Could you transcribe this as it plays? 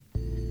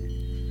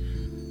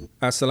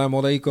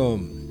Assalamu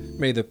alaikum.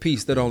 May the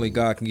peace that only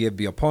God can give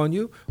be upon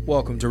you.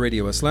 Welcome to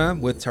Radio Islam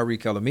with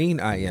Tariq El-Amin.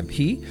 I am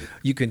he.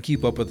 You can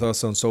keep up with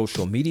us on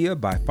social media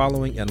by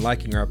following and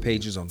liking our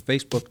pages on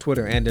Facebook,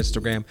 Twitter, and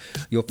Instagram.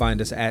 You'll find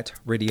us at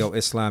Radio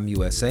Islam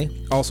USA.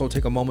 Also,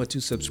 take a moment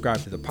to subscribe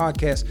to the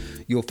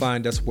podcast. You'll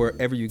find us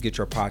wherever you get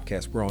your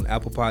podcasts. We're on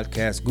Apple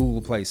Podcasts,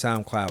 Google Play,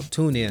 SoundCloud,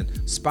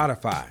 TuneIn,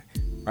 Spotify.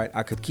 Right,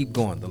 I could keep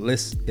going. The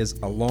list is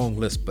a long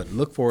list, but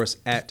look for us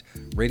at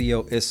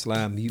Radio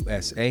Islam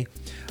USA.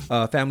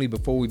 Family,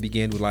 before we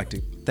begin, we'd like to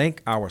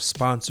thank our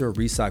sponsor,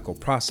 Recycle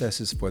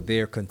Processes, for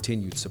their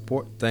continued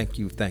support. Thank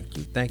you, thank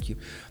you, thank you.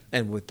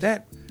 And with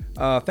that,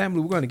 family,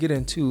 we're going to get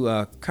into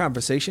a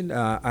conversation.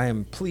 I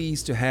am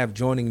pleased to have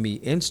joining me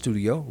in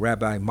studio,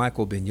 Rabbi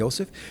Michael Ben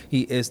Yosef.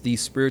 He is the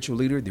spiritual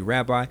leader, the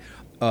rabbi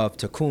of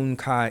Tikkun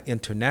Kai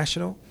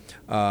International,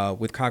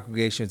 with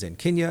congregations in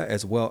Kenya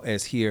as well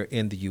as here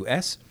in the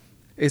U.S.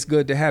 It's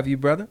good to have you,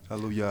 brother.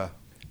 Hallelujah.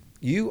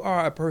 You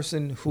are a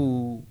person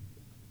who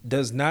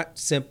does not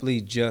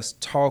simply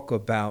just talk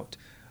about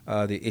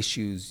the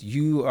issues.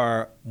 You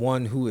are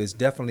one who is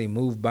definitely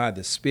moved by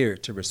the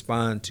Spirit to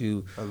respond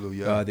to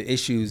the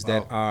issues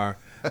that are,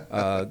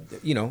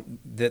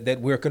 that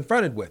we're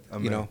confronted with,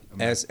 Amen.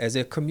 as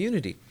a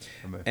community.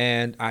 Amen.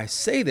 And I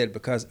say that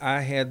because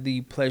I had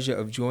the pleasure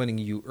of joining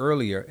you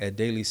earlier at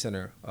Daly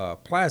Center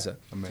Plaza.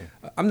 Amen.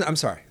 I'm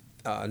sorry,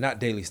 not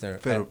Daly Center.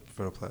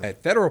 Federal Plaza.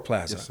 At Federal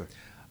Plaza. Yes, sir.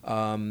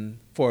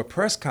 For a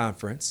press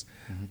conference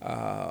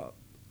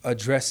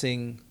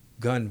addressing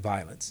gun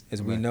violence,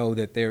 as we know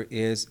that there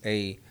is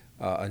a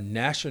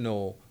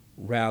national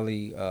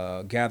rally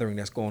gathering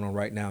that's going on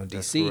right now in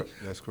D.C.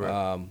 That's correct.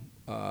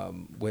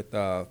 With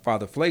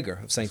Father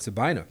Flager of St.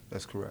 Sabina.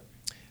 That's correct.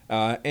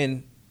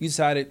 And you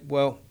decided,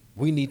 well,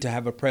 we need to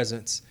have a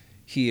presence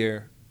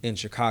here in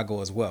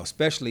Chicago as well,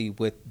 especially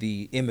with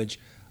the image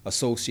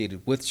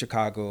associated with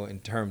Chicago in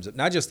terms of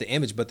not just the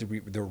image, but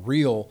the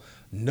real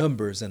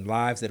numbers and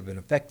lives that have been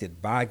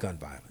affected by gun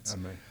violence.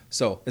 Amen.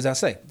 So, as I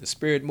say, the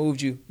Spirit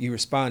moved you, you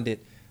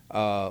responded,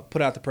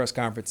 put out the press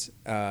conference,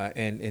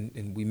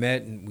 and we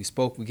met and we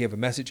spoke, we gave a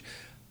message.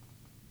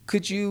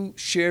 Could you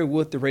share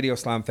with the Radio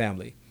Islam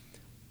family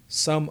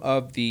some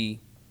of the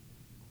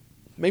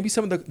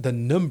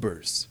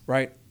numbers,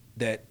 right?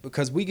 That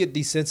because we get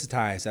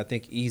desensitized, I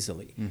think,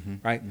 easily,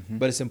 right? Mm-hmm.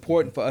 But it's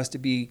important for us to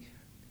be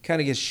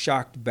kind of get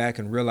shocked back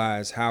and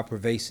realize how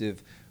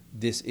pervasive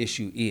this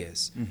issue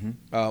is. Mm-hmm.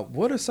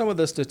 What are some of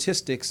the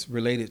statistics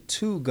related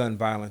to gun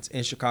violence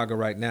in Chicago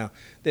right now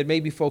that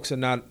maybe folks are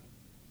not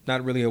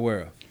really aware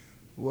of?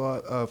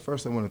 Well,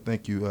 first I want to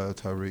thank you,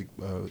 Tariq,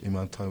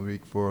 Imam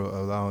Tariq, for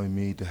allowing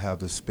me to have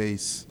the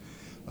space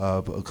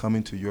of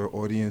coming to your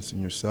audience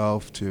and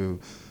yourself to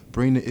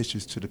bring the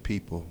issues to the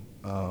people.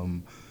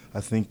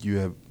 I think you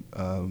have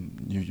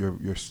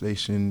your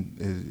station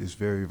is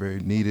very,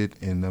 very needed,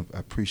 and I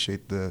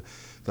appreciate the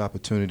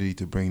opportunity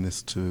to bring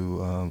this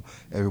to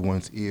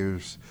everyone's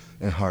ears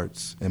and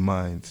hearts and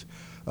minds.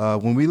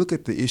 When we look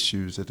at the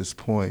issues at this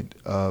point,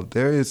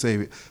 there is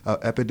a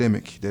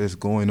epidemic that is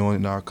going on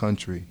in our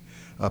country,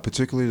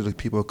 particularly the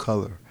people of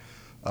color.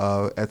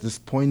 At this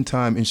point in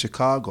time in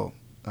Chicago,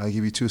 I'll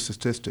give you two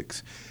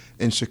statistics.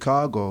 In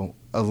Chicago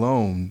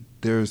alone,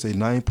 there is a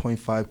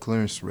 9.5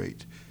 clearance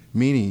rate,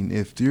 meaning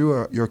if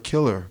your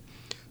killer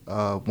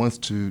wants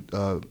to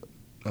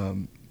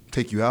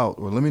take you out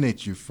or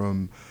eliminate you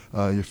from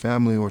your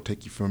family or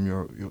take you from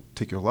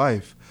take your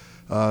life,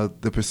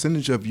 the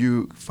percentage of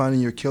you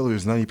finding your killer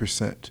is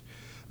 90%.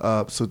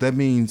 So that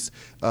means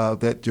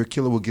that your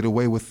killer will get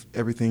away with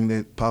everything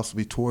that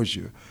possibly towards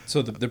you.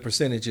 So the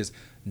percentage is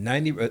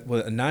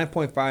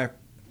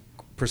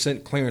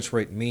 9.5% clearance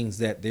rate means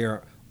that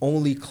they're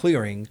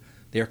clearing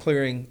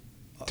 10%.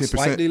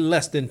 Slightly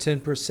less than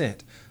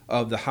 10%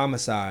 of the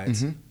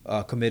homicides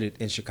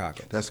committed in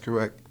Chicago. That's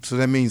correct. So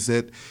that means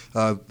that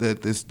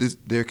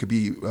there could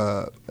be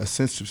a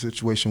sensitive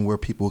situation where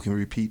people can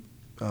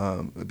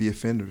be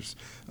offenders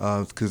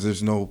because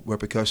there's no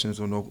repercussions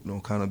or no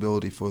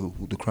accountability for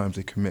the crimes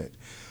they commit.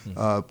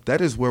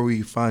 That is where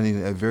we're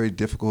finding it very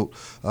difficult,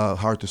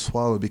 hard to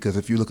swallow, because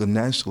if you look at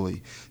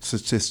nationally,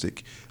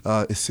 statistic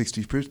is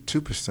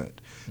 62%.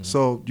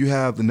 So you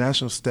have the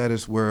national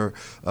status where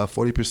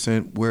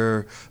 40%,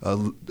 where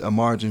a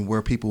margin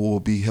where people will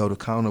be held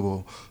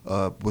accountable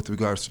with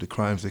regards to the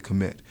crimes they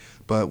commit.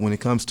 But when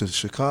it comes to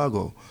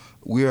Chicago,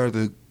 we are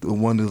the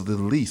one of the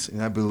least,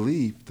 and I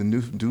believe the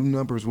new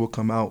numbers will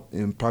come out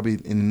in probably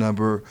in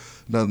another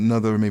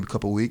maybe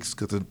couple of weeks,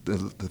 because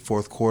the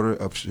fourth quarter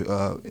of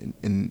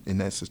in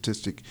that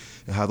statistic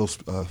and how those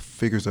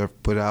figures are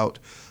put out.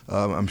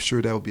 I'm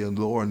sure that will be a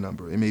lower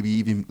number, and maybe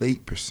even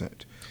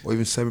 8% or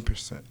even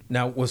 7%.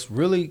 Now, what's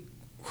really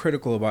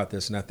critical about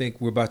this, and I think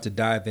we're about to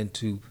dive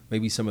into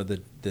maybe some of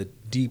the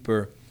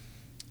deeper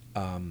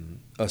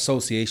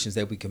associations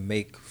that we can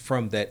make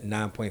from that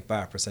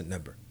 9.5%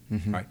 number,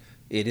 right?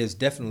 It is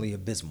definitely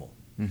abysmal,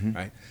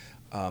 right?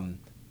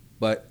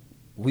 But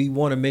we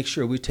want to make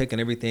sure we're taking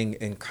everything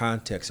in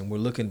context, and we're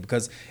looking,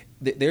 because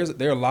there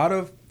are a lot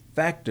of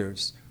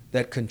factors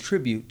that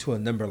contribute to a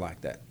number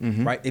like that,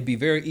 right? It'd be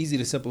very easy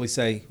to simply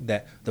say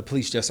that the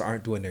police just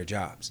aren't doing their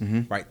jobs,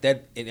 right?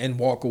 That and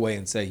walk away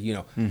and say,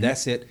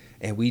 that's it,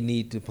 and we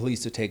need the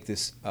police to take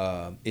this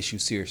issue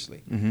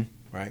seriously,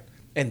 right?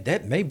 And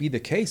that may be the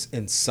case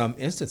in some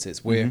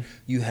instances where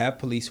you have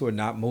police who are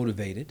not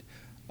motivated,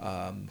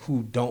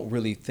 who don't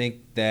really think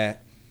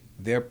that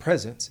their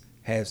presence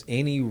has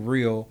any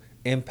real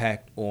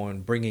impact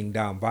on bringing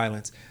down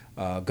violence,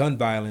 gun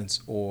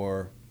violence,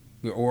 or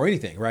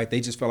anything, right?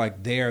 They just feel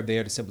like they're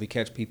there to simply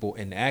catch people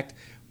in the act.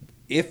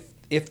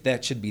 If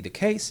that should be the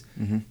case,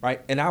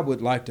 right? And I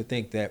would like to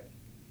think that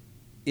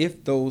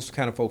if those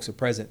kind of folks are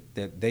present,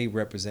 that they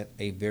represent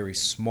a very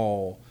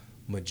small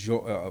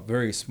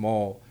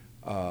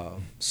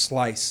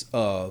slice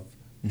of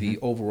the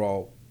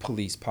overall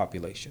police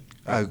population.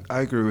 I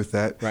agree with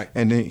that. Right.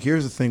 And then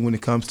here's the thing when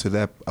it comes to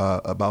that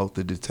about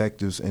the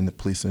detectives and the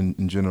police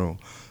in general.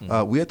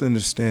 We have to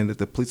understand that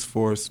the police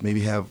force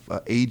maybe have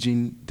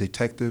aging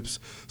detectives.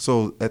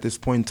 So at this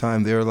point in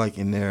time, they're like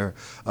in their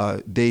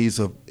days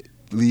of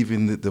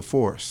leaving the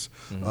force.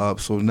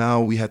 So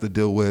now we have to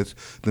deal with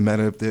the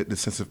matter of the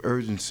sense of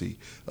urgency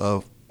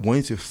of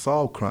wanting to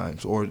solve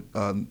crimes or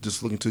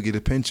just looking to get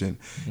a pension.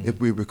 If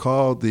we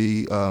recall,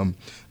 the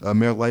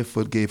Mayor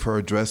Lightfoot gave her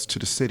address to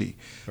the city.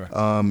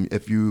 Right.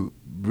 If you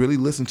really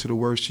listen to the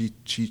words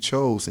she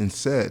chose and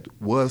said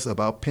was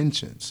about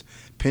pensions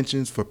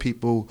for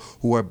people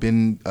who have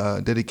been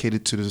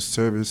dedicated to the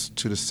service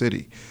to the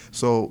city.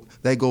 So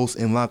that goes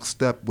in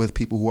lockstep with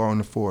people who are on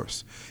the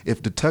force.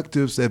 If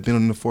detectives have been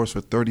on the force for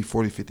 30,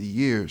 40, 50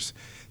 years,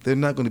 they're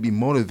not going to be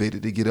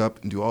motivated to get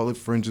up and do all the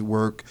forensic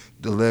work,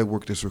 the leg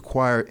work that's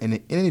required, and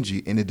the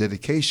energy and the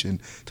dedication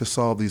to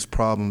solve these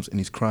problems and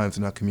these crimes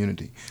in our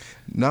community.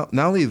 Not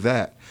only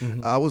that,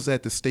 I was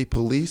at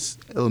the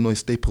Illinois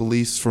State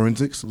Police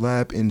Forensics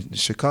Lab in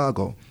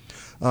Chicago.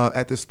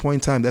 At this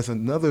point in time, that's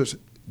another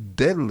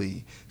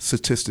deadly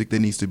statistic that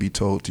needs to be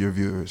told to your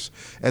viewers.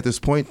 At this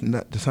point in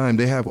time,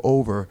 they have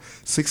over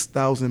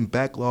 6,000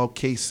 backlog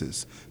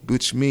cases,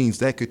 which means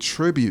that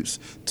contributes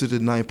to the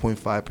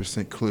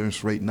 9.5%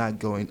 clearance rate not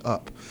going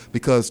up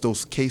because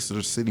those cases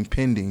are sitting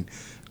pending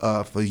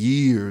for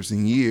years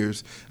and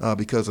years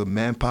because of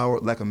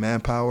lack of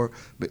manpower,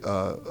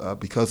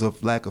 because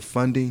of lack of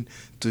funding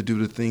to do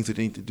the things that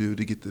they need to do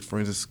to get the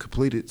forensics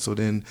completed. So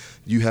then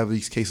you have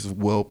these cases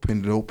well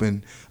pending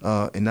open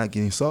and not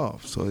getting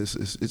solved. So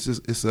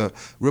it's a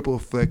ripple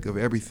effect of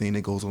everything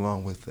that goes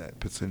along with that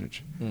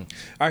percentage.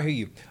 I hear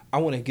you. I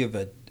want to give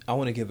a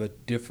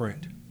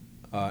different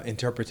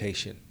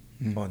interpretation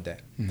on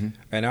that,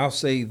 and I'll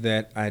say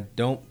that I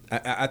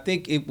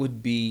think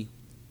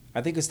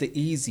it's the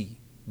easy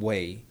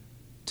way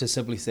to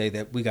simply say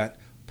that we got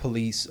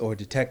police or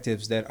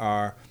detectives that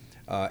are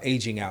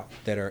aging out,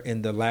 that are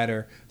in the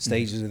latter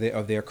stages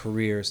of their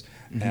careers,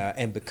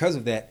 and because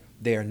of that,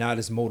 they are not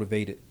as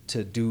motivated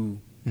to do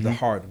the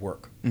hard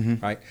work,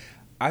 right?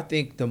 I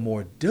think the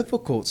more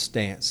difficult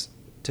stance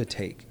to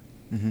take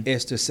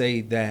is to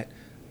say that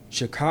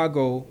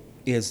Chicago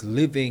is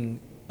living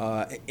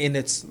in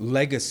its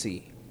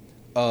legacy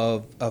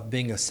of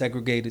being a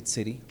segregated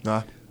city,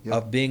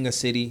 of being a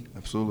city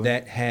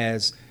that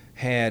has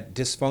had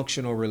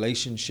dysfunctional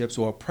relationships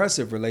or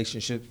oppressive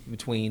relationships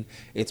between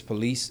its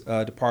police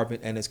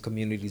department and its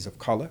communities of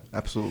color.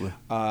 Absolutely.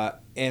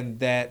 And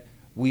that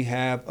we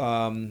have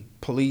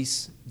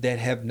police that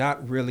have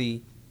not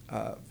really,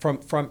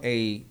 from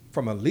a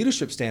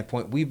leadership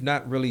standpoint, we've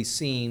not really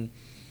seen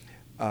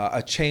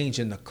a change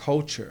in the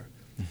culture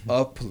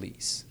of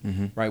police,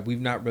 right?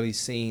 We've not really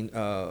seen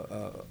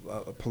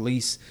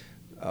police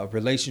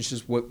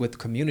relationships with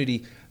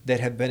community that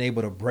have been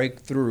able to break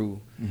through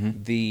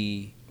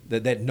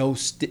that no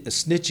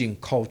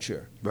snitching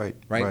culture, right?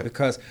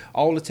 Because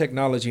all the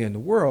technology in the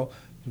world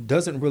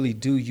doesn't really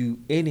do you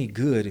any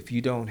good if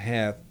you don't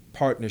have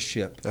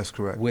partnership. That's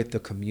correct. With the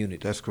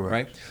community. That's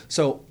correct. Right.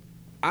 So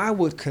I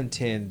would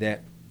contend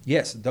that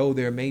yes, though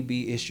there may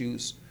be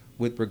issues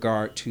with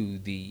regard to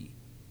the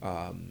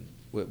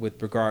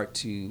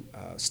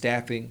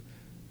staffing,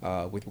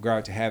 with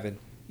regard to having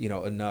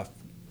enough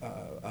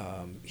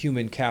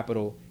human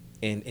capital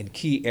in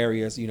key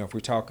areas. If we're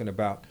talking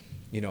about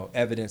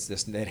evidence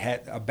that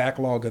had a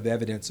backlog of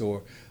evidence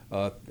or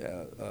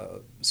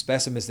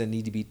specimens that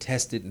need to be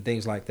tested and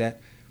things like that.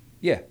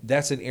 Yeah,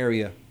 that's an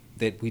area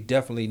that we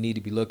definitely need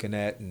to be looking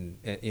at and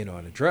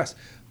address.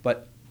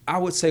 But I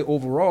would say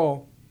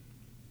overall,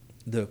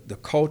 the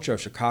culture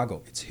of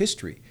Chicago, its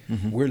history,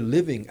 we're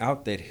living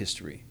out that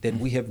history that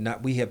we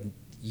have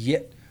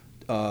yet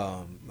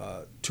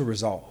to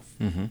resolve.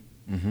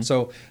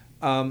 So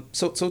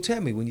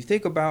tell me, when you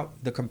think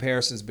about the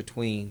comparisons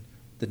between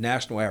the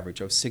national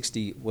average of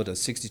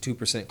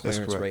 62%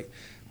 clearance rate,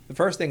 the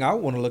first thing I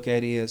want to look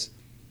at is,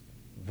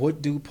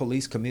 what do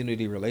police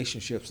community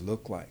relationships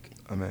look like?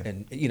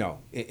 And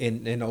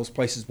in those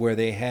places where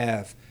they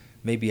have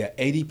maybe a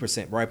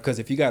 80%, right? Because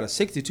if you got a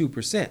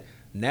 62%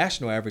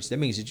 national average, that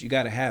means that you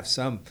got to have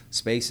some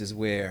spaces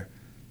where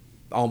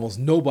almost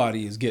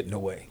nobody is getting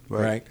away,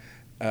 right?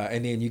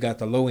 And then you got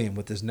the low end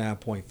with this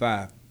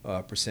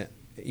 9.5%.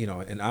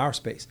 in our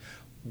space.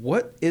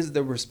 What is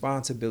the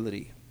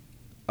responsibility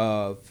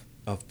of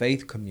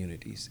faith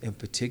communities in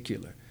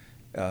particular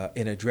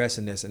in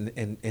addressing this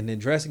and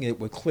addressing it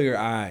with clear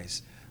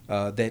eyes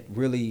that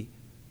really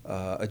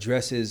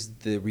addresses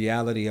the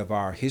reality of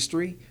our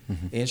history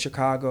in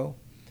Chicago,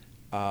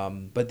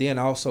 but then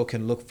also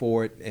can look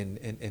forward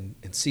and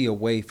see a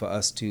way for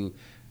us to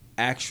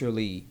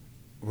actually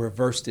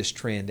reverse this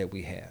trend that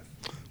we have?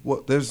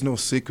 Well, there's no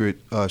secret.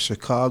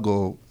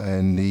 Chicago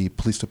and the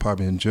police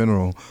department in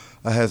general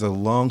has a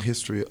long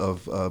history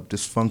of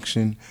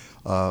dysfunction.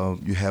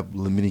 You have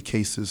many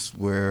cases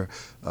where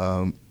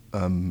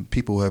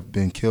people have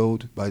been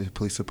killed by the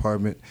police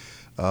department,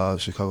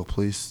 Chicago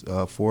police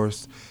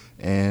force,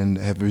 and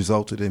have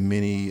resulted in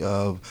many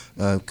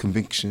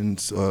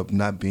convictions of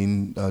not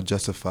being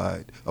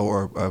justified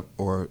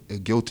or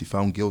guilty,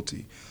 found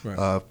guilty.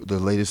 Right. The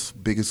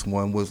latest, biggest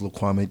one was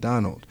Laquan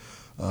McDonald.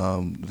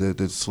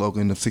 The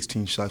slogan of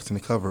 16 shots in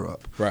the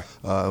cover-up. Right.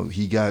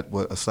 He got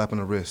a slap on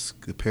the wrist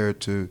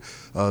compared to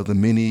the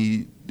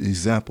many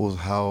examples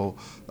how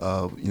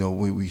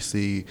when we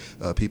see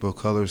people of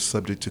color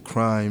subject to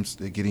crimes,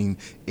 they're getting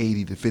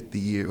 80 to 50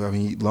 years. I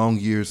mean, long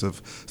years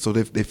of. So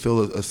they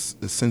feel a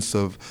sense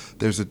of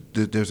there's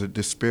a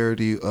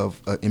disparity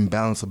of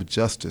imbalance of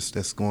justice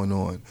that's going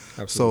on.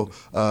 Absolutely.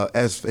 So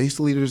as faith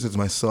leaders, as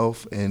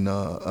myself and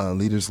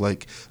leaders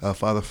like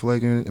Father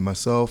Flagrant and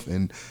myself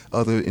and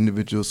other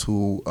individuals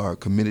who are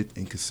committed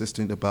and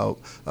consistent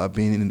about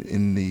being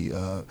in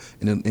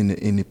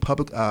the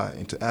public eye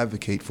and to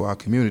advocate for our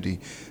community.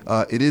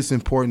 It is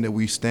important that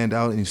we stand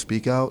out and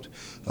speak out.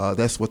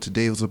 That's what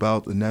today was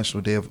about, the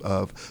National Day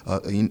of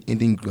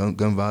Ending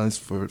Gun Violence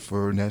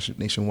for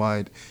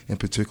nationwide, and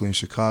particularly in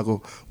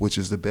Chicago, which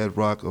is the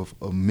bedrock of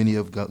many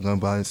of gun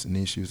violence and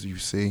the issues you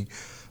see.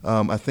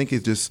 I think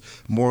it's just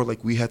more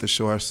like we have to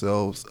show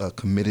ourselves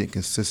committed and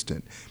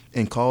consistent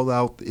and call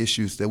out the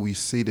issues that we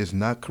see that's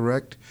not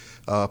correct,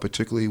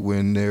 particularly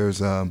when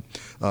there's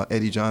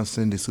Eddie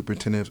Johnson, the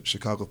superintendent of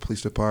Chicago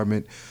Police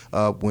Department,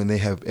 when they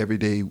have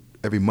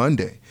every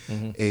Monday,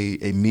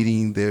 a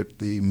meeting that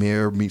the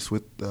mayor meets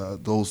with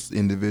those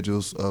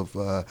individuals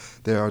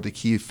there are the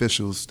key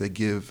officials that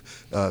give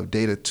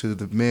data to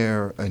the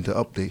mayor and to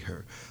update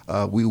her.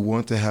 We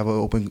want to have an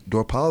open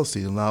door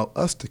policy to allow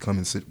us to come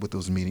and sit with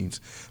those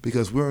meetings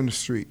because we're on the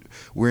street,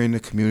 we're in the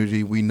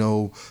community, we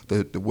know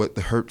what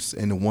the hurts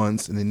and the wants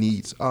and the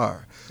needs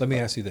are. Let me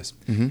ask you this.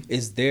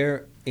 Is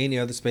there any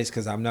other space,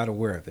 because I'm not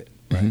aware of it,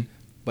 right?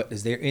 But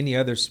is there any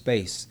other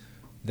space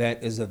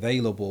that is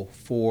available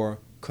for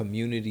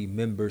community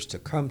members to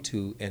come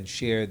to and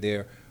share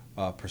their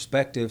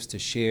perspectives, to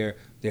share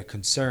their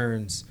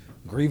concerns,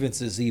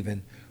 grievances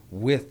even,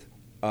 with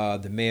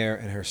the mayor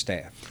and her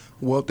staff?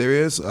 Well, there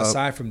is.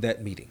 Aside from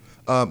that meeting.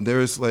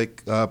 There is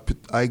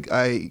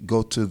I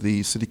go to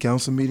the city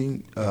council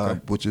meeting,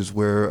 which is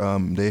where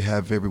they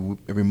have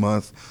every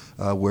month,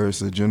 where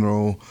it's a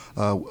general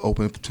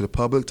open to the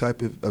public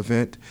type of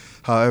event.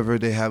 However,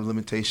 they have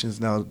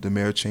limitations now. The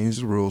mayor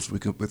changed the rules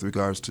with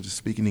regards to the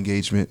speaking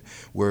engagement,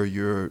 where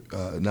you're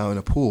now in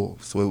a pool.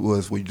 So it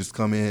was where you just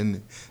come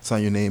in,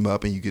 sign your name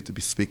up, and you get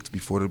to speak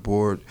before the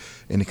board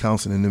and the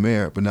council and the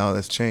mayor. But now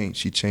that's changed.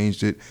 She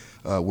changed it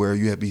where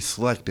you have to be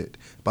selected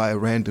by a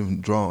random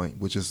drawing,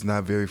 which is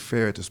not very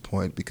fair at this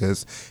point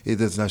because it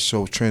does not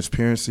show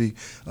transparency.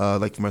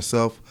 Like for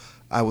myself,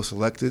 I was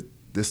selected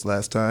this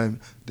last time,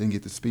 didn't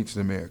get to speak to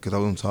the mayor because I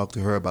was going to talk to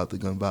her about the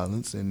gun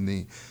violence and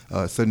the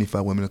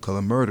 75 women of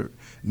color murdered.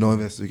 No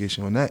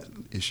investigation on that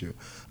issue.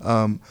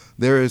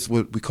 There is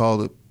what we call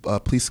the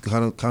Police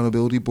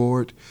Accountability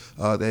Board,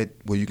 where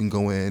you can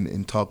go in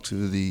and talk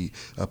to the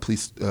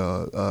police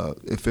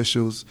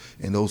officials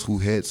and those who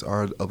heads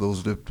are of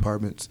those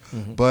departments.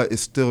 But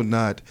it's still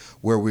not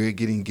where we're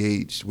getting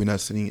engaged. We're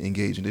not sitting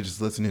engaged, and they're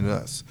just listening to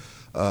us.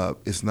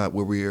 It's not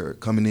where we are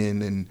coming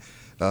in and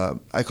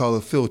I call it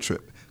a field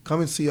trip. Come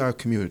and see our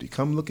community.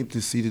 Come looking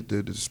to see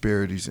the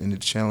disparities and the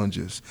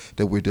challenges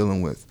that we're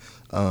dealing with.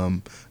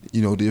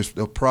 There's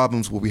the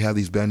problems where we have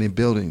these abandoned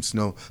buildings.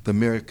 The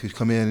mayor could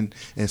come in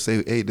and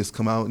say, hey, let's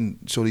come out and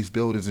show these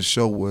buildings and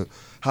show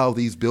how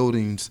these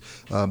buildings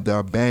that are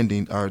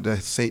abandoned are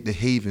the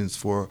havens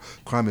for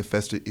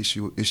crime-infested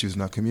issues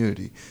in our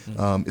community.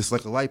 It's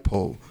like a light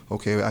pole.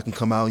 Okay, I can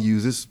come out and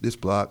use this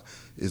block.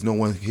 There's no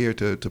one here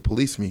to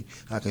police me.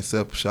 I can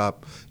set up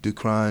shop, do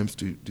crimes,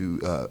 do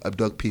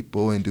abduct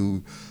people, and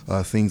do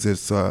things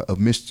that's of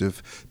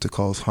mischief to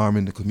cause harm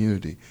in the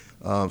community.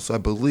 So I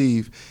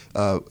believe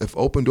if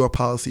open door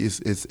policy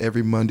is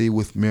every Monday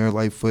with Mayor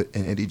Lightfoot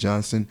and Eddie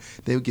Johnson,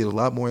 they would get a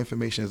lot more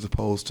information as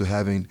opposed to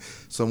having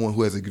someone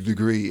who has a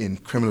degree in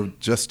criminal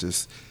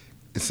justice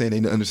and saying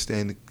they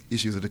understand the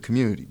issues of the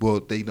community. Well,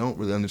 they don't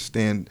really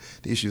understand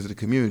the issues of the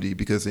community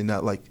because they're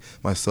not like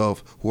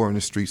myself who are in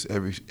the streets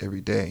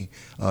every day,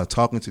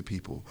 talking to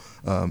people,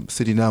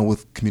 sitting down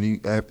with community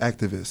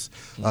activists,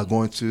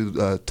 going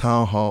to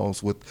town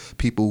halls with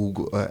people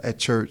who at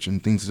church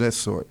and things of that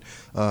sort.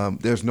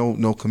 There's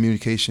no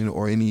communication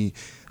or any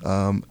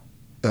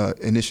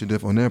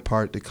initiative on their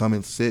part to come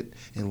and sit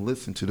and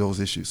listen to those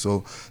issues.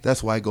 So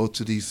that's why I go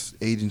to these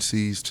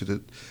agencies, to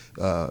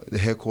the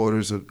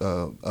headquarters of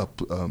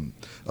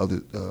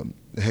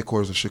the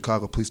headquarters of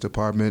Chicago Police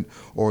Department,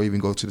 or even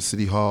go to the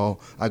City Hall.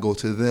 I go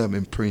to them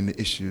and bring the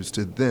issues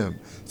to them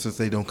since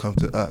they don't come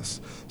to us.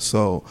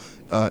 So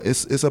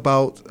it's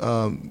about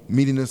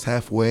meeting us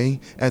halfway.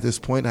 At this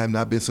point, I have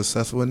not been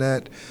successful in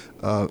that,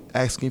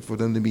 asking for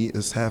them to meet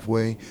us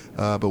halfway,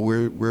 but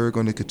we're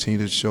going to continue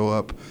to show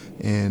up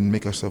and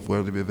make ourselves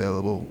readily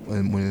available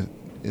and when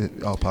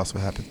it all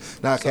possible happens.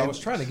 Now,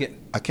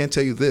 I can't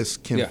tell you this.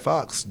 Kim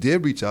Foxx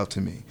did reach out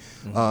to me,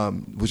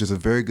 which is a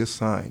very good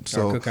sign.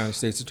 So, our Cook County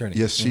State's Attorney.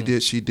 Yes, she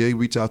did. She did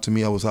reach out to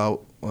me. I was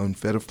out on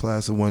Federal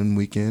Plaza one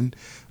weekend,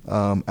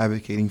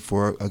 advocating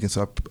for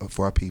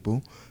our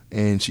people,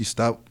 and she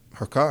stopped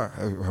her car,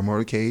 her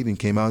motorcade, and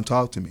came out and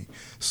talked to me.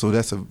 So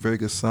that's a very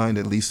good sign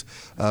that at least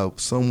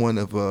someone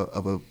of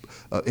a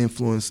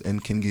influence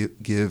and can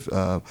give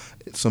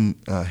some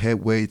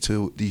headway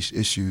to these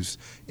issues,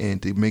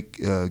 and to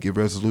give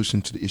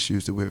resolution to the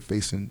issues that we're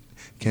facing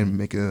can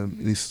make at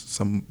least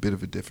some bit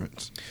of a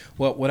difference.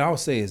 Well, what I would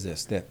say is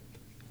this, that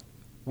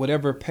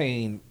whatever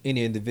pain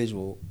any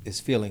individual is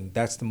feeling,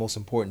 that's the most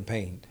important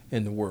pain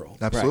in the world.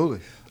 Absolutely.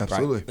 Right?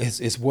 Absolutely.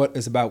 Right?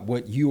 It's about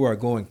what you are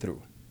going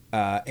through.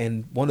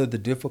 And one of the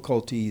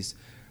difficulties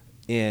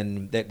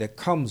that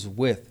comes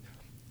with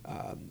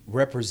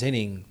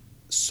representing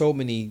so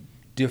many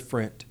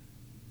different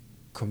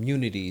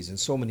communities and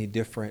so many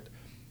different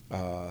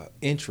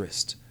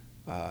interests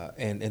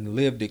and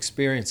lived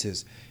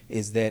experiences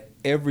is that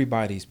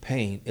everybody's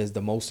pain is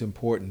the most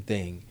important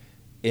thing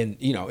in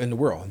the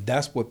world. And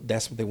that's what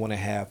they want to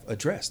have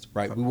addressed,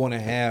 right? We want to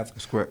have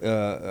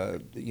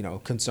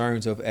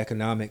concerns of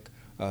economic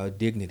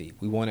dignity.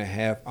 We want to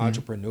have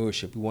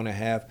entrepreneurship. We want to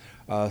have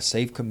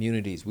safe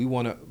communities. We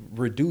want to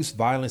reduce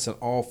violence in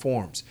all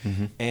forms.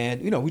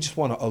 And, we just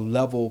want a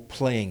level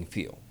playing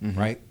field,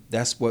 right?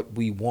 That's what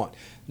we want.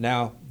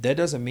 Now, that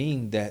doesn't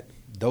mean that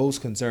those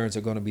concerns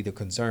are going to be the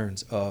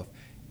concerns of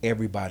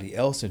everybody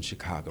else in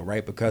Chicago,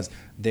 right? Because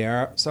there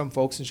are some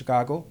folks in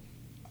Chicago,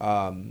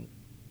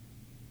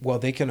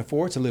 they can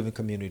afford to live in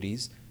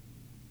communities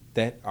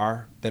that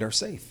are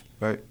safe.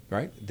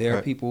 Right. There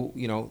are people,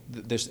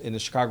 there's in the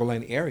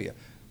Chicagoland area,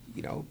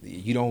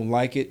 you don't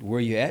like it where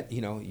you're at,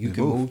 you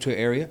can move to an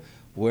area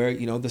where,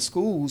 the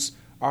schools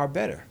are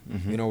better,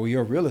 where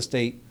your real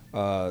estate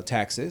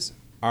taxes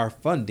are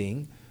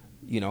funding,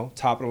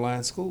 top of the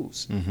line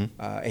schools.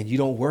 And you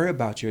don't worry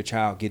about your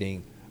child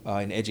getting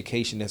an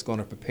education that's going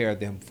to prepare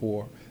them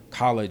for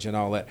college and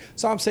all that.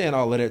 So I'm saying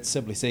all of that to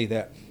simply say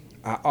that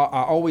I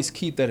always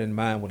keep that in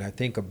mind when I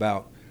think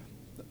about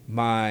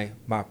my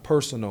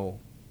personal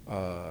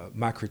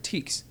my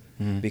critiques,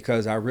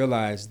 because I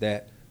realize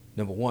that,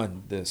 number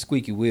one, the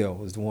squeaky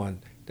wheel is the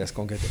one that's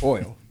going to get the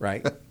oil,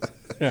 right?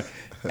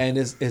 And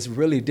it's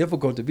really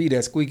difficult to be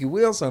that squeaky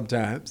wheel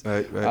sometimes.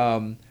 Right.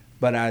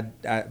 But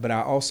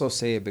I also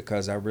say it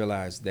because I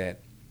realize that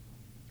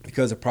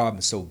because the problem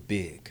is so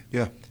big.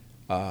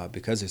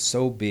 Because it's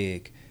so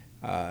big,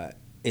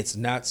 it's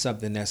not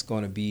something that's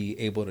going to be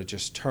able to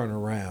just turn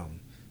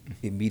around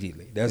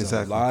immediately. There's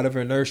a lot of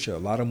inertia, a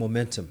lot of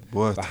momentum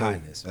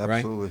behind this,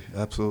 right?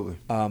 Absolutely.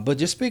 But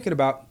just speaking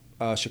about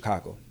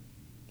Chicago,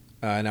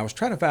 and I was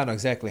trying to find out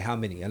exactly how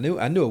many. I knew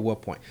at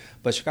what point,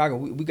 but Chicago,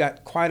 we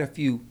got quite a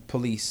few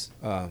police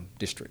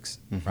districts,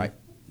 right?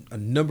 A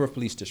number of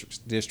police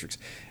districts,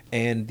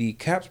 and the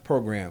CAPS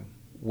program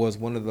was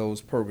one of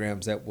those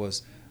programs that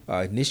was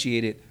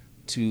initiated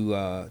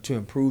to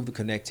improve the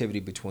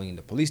connectivity between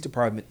the police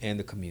department and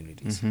the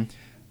communities.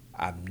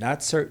 I'm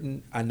not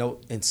certain. I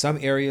know in some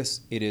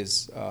areas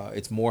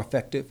it's more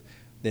effective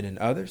than in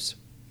others,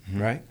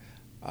 right?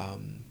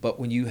 But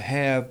when you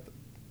have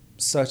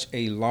such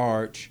a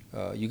large,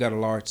 you got a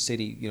large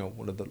city,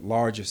 one of the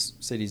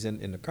largest cities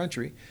in the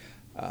country,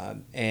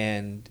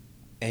 and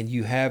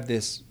you have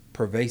this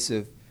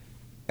pervasive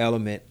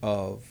element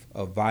of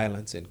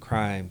violence and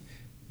crime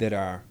that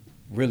are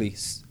really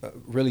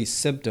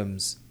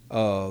symptoms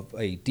of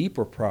a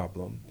deeper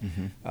problem,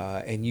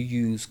 and you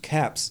use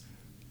CAPS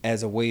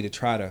as a way to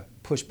try to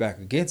push back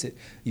against it,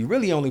 you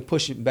really only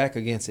push it back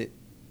against it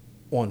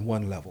on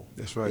one level.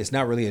 That's right. It's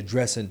not really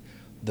addressing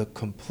the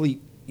complete,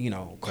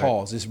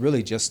 cause. Right. It's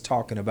really just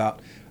talking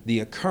about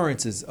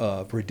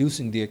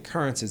reducing the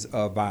occurrences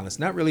of violence,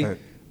 not really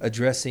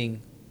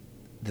addressing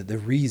the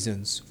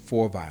reasons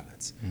for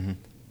violence.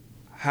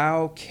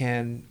 How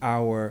can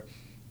our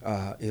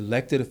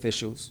elected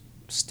officials,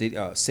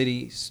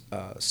 cities,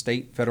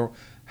 state, federal,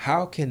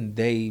 how can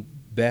they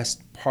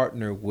best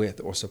partner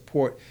with or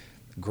support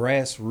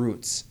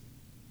grassroots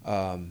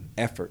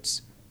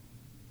efforts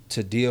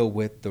to deal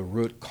with the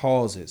root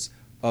causes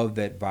of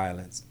that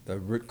violence, the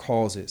root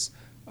causes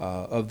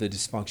of the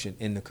dysfunction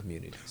in the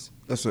communities?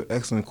 That's an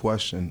excellent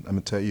question. I'm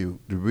going to tell you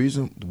the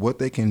reason, what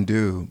they can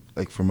do,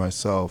 like for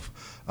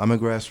myself, I'm a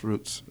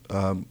grassroots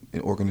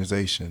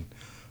organization.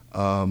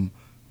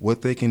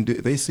 What they can do,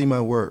 they see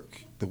my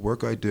work. The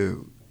work I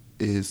do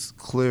is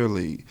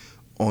clearly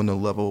on the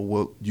level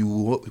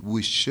what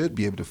we should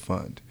be able to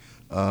fund.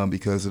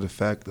 Because of the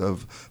fact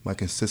of my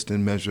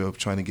consistent measure of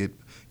trying to get,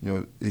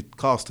 it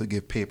costs to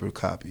get paper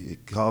copy.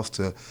 It costs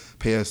to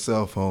pay a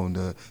cell phone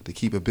to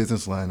keep a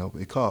business line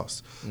open. It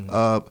costs.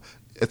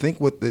 I think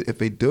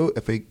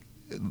if they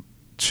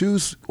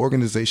choose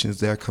organizations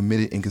that are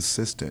committed and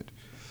consistent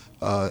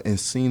and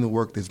seeing the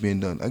work that's being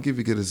done. I'll give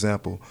you a good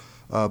example.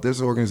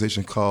 There's an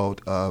organization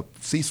called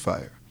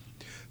Ceasefire.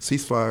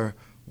 Ceasefire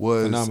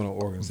was phenomenal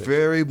organization.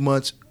 Very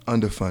much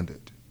underfunded,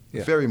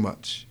 yeah. Very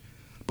much.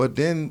 But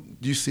then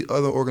you see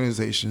other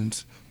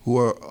organizations who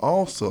are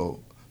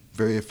also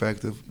very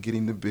effective,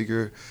 getting the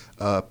bigger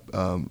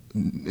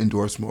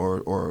endorsement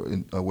or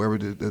wherever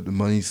the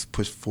money's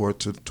pushed forward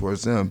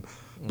towards them.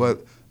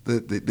 But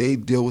they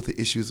deal with the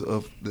issues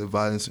of the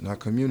violence in our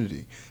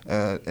community.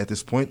 At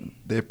this point,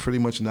 they're pretty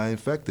much not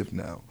effective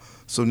now.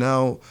 So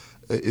now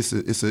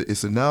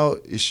it's a now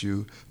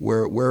issue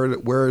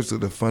where is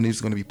the funding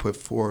going to be put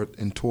forward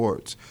and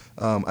towards.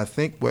 I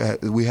think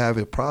we have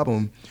a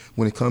problem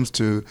when it comes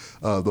to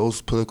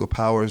those political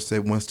powers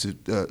that wants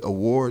to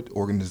award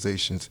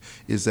organizations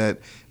is that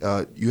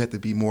you have to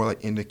be more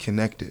like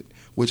interconnected,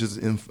 which is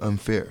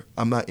unfair.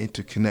 I'm not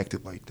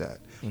interconnected like that.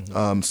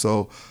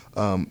 So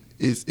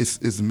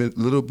it's a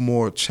little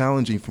more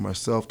challenging for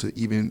myself to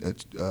even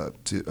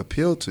to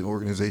appeal to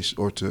organizations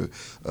or to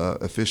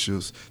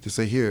officials to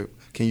say, here,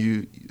 can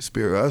you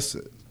spare us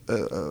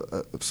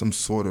some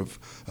sort of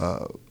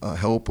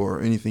help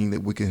or anything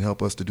that we can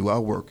help us to do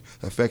our work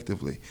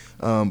effectively.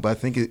 But I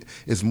think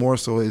it's more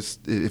so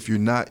if you're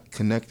not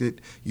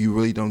connected, you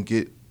really don't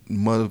get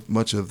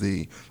much of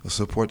the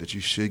support that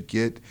you should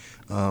get.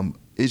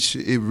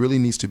 It really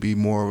needs to be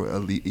more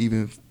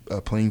even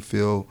playing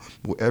field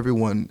where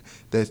everyone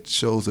that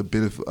shows a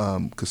bit of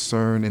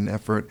concern and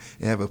effort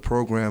and have a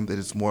program that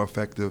is more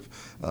effective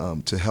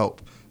to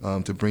help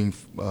to bring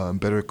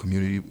better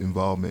community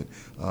involvement.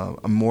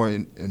 I'm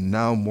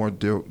more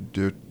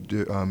geared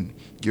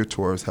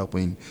towards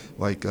helping,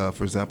 like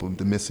for example,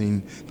 the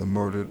missing, the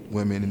murdered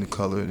women in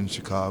color in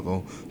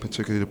Chicago,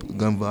 particularly the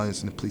gun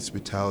violence and the police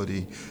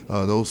brutality,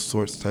 those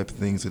sorts type of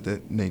things of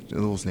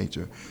those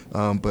nature.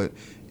 But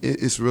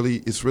it's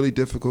really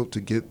difficult to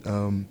get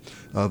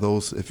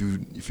those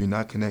if you're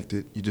not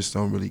connected. You just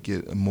don't really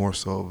get more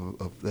so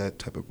of that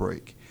type of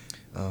break.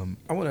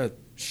 I want to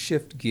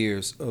shift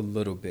gears a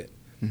little bit.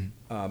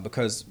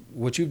 Because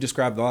what you've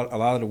described, a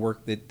lot of the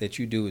work that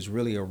you do is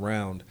really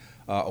around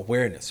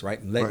awareness,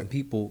 right? Letting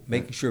people,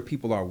 making sure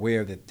people are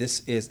aware that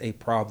this is a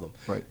problem.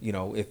 Right.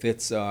 If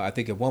it's, I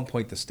think at one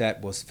point the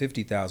stat was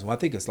 50,000. Well, I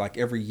think it's like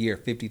every year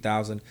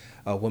 50,000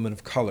 women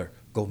of color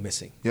go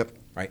missing. Yep.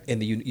 Right, in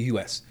the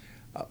U.S.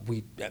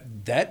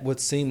 That would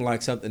seem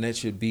like something that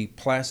should be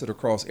plastered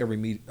across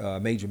every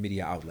major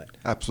media outlet.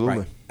 Absolutely.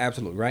 Right?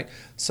 Absolutely, right?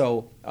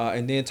 So,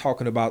 and then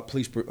talking about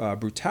police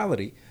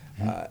brutality.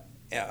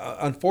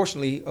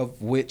 Unfortunately,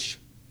 of which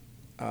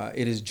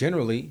it is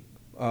generally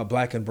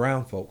black and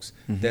brown folks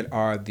that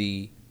are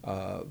the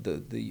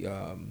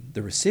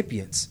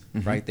recipients,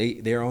 right?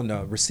 They're on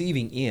the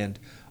receiving end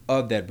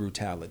of that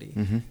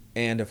brutality.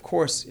 And of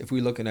course, if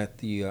we're looking at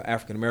the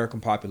African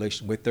American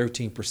population, we're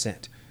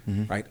 13%,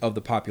 right, of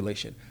the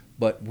population,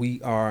 but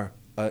we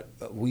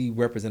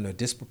represent a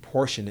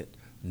disproportionate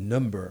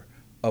number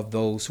of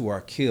those who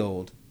are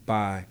killed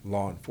by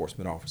law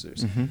enforcement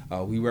officers.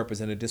 We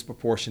represent a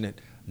disproportionate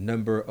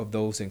number of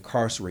those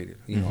incarcerated.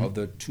 Of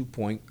the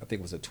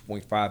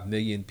 2.5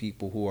 million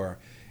people who are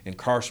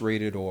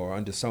incarcerated or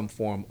under some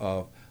form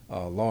of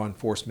law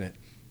enforcement.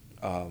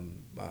 I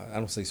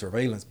don't say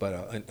surveillance,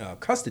 but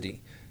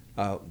custody.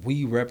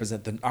 We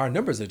represent our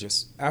numbers are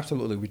just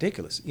absolutely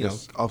ridiculous.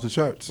 Off the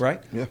charts,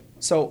 right? Yeah.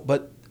 So,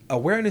 but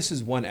awareness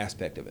is one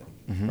aspect of it,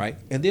 right?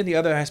 And then the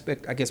other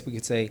aspect, I guess we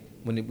could say,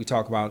 when we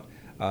talk about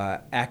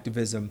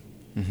activism.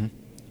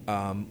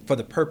 For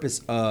the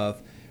purpose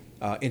of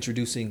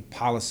introducing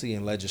policy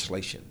and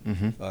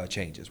legislation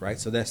changes, right?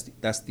 So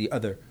that's the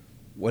other,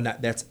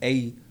 that's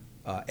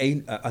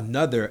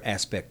another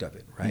aspect of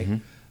it, right?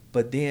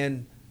 But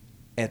then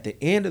at the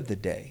end of the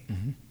day,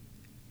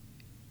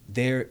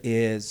 there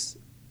is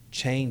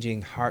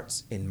changing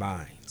hearts and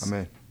minds.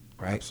 Amen.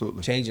 Right?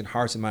 Absolutely. Changing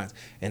hearts and minds,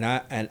 and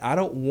I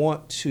don't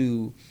want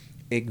to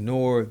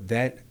ignore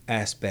that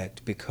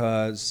aspect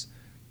because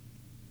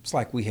it's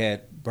like we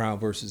had Brown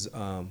versus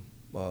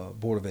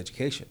Board of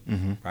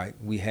Education, right?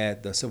 We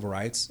had the Civil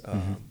Rights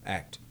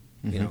Act,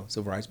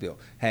 Civil Rights Bill,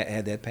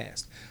 had that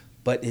passed.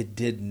 But it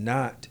did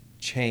not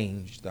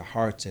change the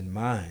hearts and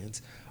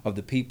minds of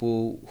the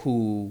people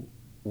who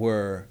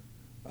were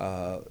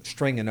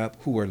stringing up,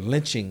 who were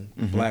lynching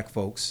black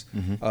folks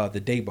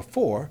the day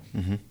before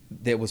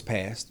that was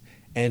passed,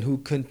 and who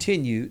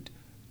continued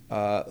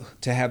to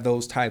have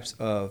those types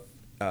of,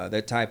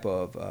 that type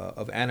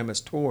of animus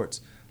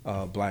towards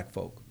black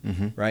folk,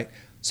 right?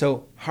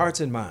 So hearts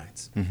and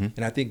minds,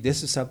 and I think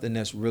this is something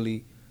that's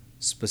really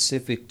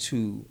specific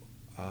to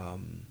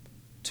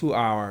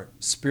our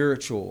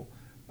spiritual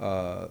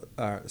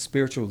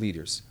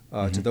leaders,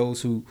 to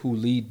those who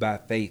lead by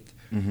faith,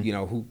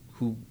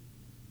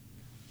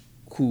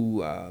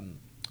 who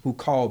who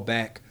call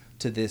back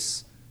to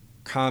this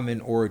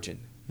common origin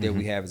that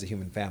we have as a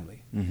human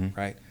family,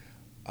 right?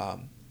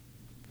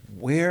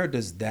 Where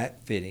does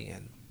that fit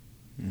in?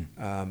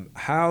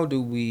 How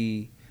do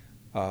we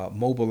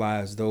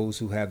mobilize those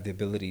who have the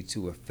ability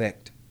to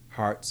affect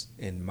hearts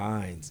and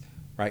minds,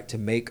 right? To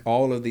make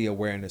all of the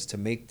awareness, to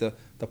make the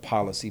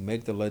policy,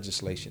 make the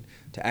legislation,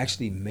 to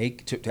actually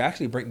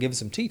give it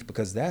some teeth,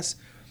 because that's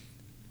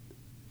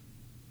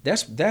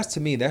to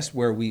me, that's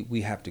where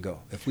we have to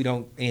go. If we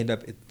don't end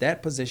up at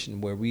that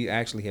position where we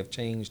actually have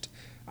changed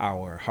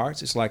our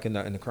hearts, it's like in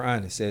the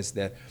Quran, it says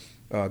that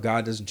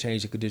God doesn't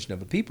change the condition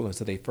of a people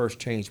until they first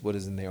change what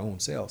is in their own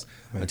selves,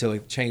 until they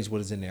change what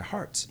is in their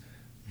hearts,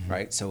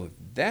 right? So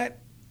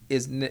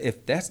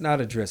if that's not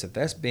addressed, if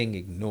that's being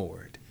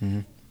ignored,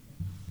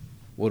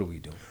 what are we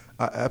doing?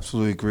 I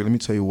absolutely agree. Let me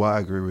tell you why I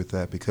agree with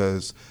that,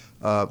 because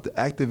the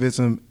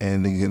activism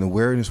and the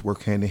awareness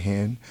work hand in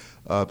hand.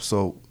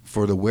 So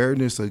for the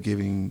awareness of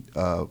giving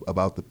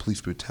about the police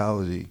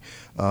brutality,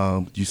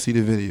 you see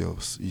the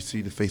videos, you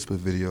see the Facebook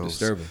videos.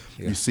 Disturbing.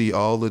 Yeah. You see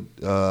all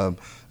the,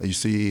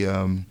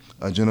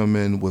 a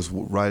gentleman was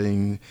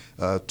riding,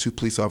 two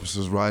police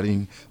officers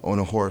riding on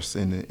a horse,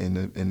 and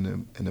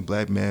the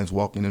black man's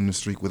walking in the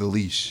street with a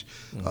leash.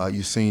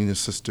 You seen the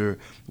sister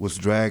was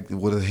dragged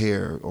with her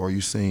hair, or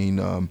you seen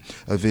a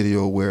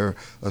video where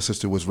a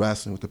sister was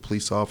wrestling with a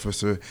police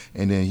officer,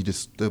 and then he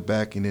just stood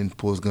back and then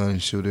pulled his gun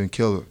and shoot her and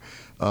kill her.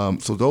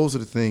 So those are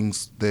the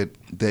things that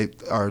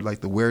are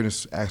like the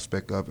awareness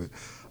aspect of it.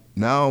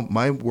 Now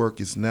my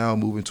work is now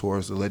moving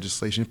towards the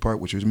legislation part,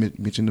 which was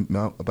mentioned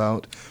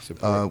about,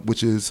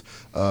 which is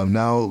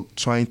now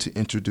trying to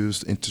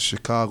introduce into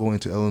Chicago,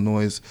 into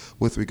Illinois,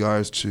 with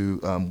regards to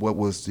what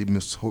was the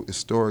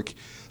historic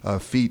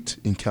feat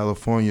in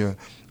California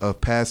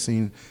of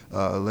passing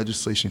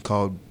legislation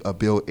called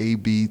Bill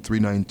AB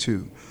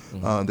 392.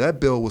 That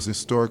bill was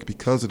historic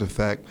because of the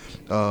fact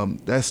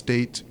that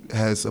state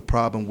has a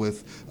problem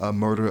with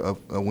murder of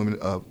women,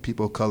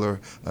 people of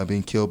color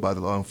being killed by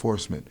the law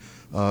enforcement.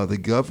 The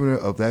governor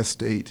of that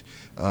state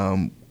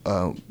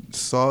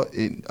saw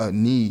a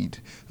need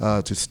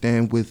to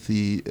stand with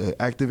the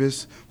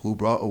activists who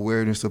brought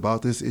awareness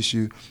about this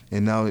issue,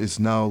 and now it's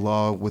now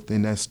law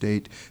within that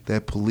state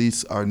that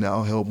police are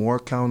now held more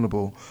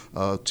accountable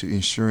to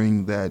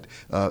ensuring that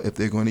if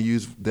they're going to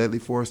use deadly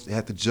force, they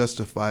have to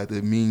justify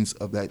the means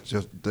of that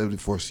deadly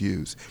force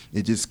use.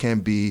 It just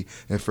can't be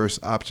a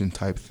first option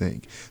type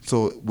thing.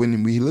 So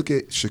when we look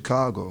at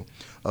Chicago,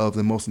 of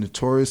the most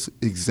notorious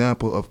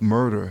example of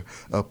murder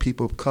of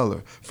people of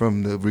color,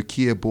 from the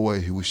Rekia boy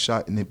who was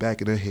shot in the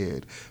back of the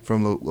head,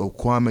 from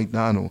Quan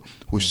McDonald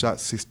who was shot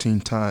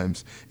 16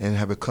 times and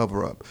have a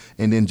cover-up.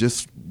 And then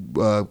just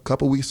a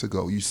couple weeks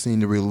ago, you've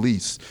seen the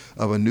release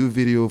of a new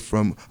video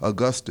from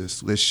Augustus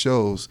that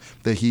shows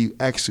that he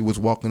actually was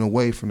walking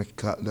away from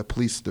the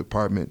police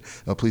department,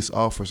 a police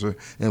officer,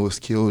 and was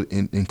killed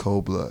in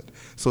cold blood.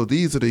 So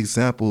these are the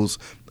examples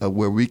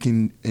where we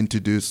can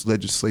introduce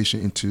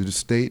legislation into the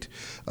state.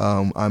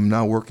 I'm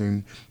now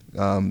working,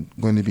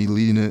 going to be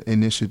leading an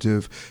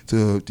initiative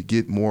to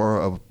get more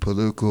of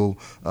political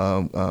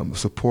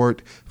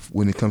support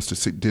when it comes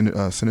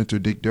to Senator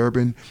Dick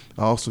Durbin.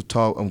 I'm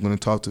going to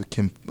talk to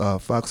Kim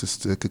Fox,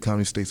 the Cook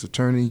County State's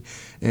Attorney,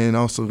 and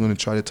also going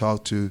to try to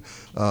talk to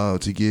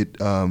get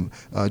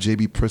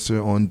J.B.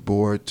 Pritzker on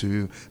board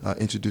to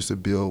introduce a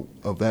bill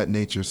of that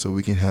nature, so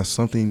we can have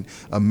something,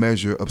 a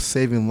measure of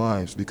saving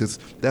lives, because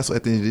that's what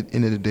at the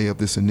end of the day of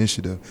this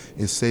initiative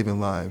is saving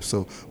lives.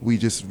 So we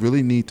just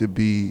really need to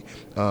be,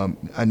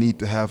 we need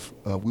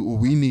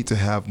to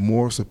have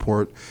more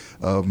support,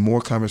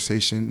 more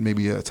conversation,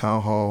 maybe a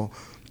town hall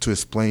to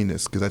explain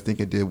this, because I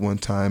think I did one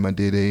time, I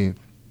did a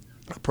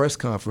press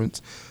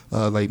conference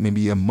like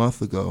maybe a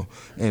month ago,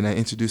 and I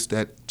introduced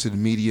that to the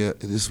media.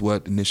 This is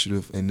what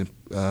initiative and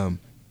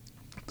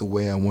the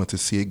way I want to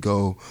see it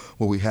go,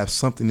 where we have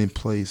something in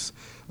place.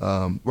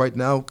 Right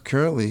now,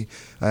 currently,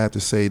 I have to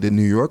say that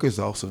New York is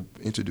also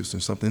introducing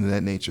something of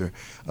that nature.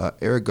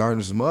 Eric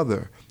Garner's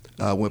mother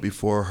went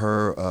before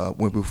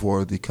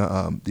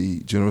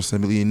the General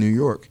Assembly in New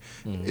York.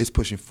 It's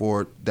pushing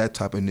forward that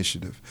type of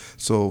initiative.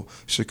 So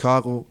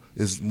Chicago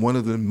is one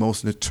of the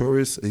most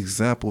notorious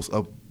examples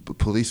of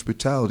police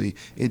brutality.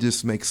 It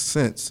just makes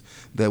sense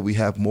that we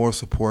have more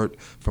support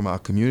from our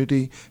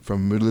community,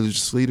 from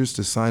religious leaders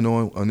to sign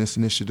on this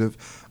initiative.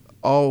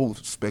 All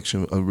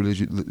spectrum of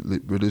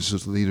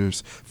religious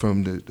leaders,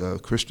 from the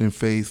Christian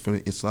faith, from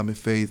the Islamic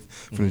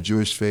faith, from the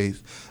Jewish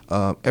faith,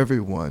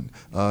 everyone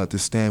to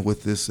stand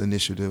with this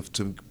initiative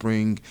to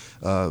bring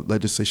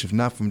legislation,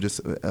 not from just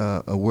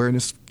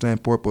awareness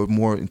standpoint, but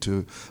more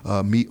into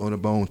meat on the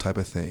bone type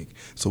of thing.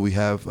 So we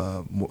have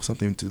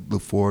something to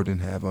look forward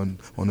and have on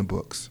the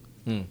books.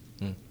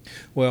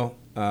 Well,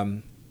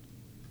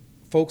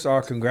 folks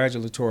are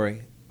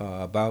congratulatory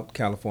about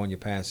California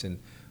passing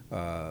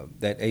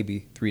that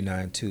AB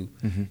 392,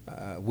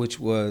 which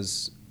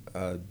was,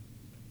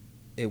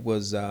 it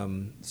was, a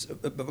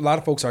lot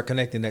of folks are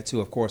connecting that to,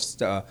 of course,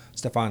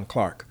 Stephon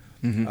Clark,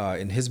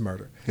 in his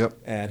murder. Yep.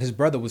 And his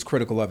brother was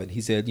critical of it.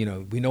 He said,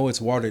 we know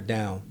it's watered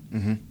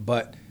down,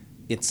 but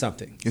it's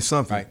something. It's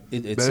something. Right?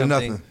 It's better than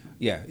something. nothing.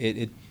 Yeah.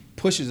 It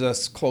pushes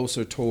us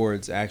closer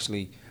towards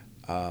actually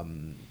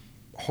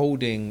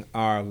holding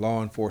our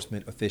law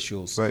enforcement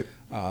officials Right.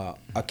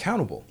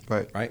 Accountable.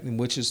 Right. Right. And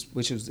which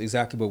is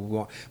exactly what we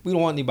want. We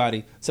don't want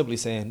anybody simply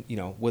saying,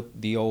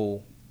 with the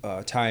old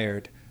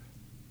tired,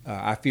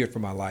 I feared for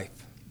my life.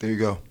 There you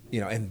go.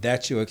 And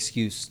that's your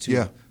excuse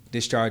to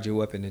discharge your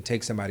weapon and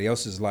take somebody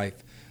else's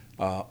life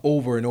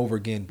over and over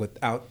again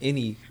without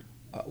any,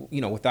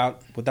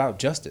 without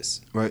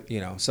justice. Right.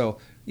 So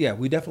yeah,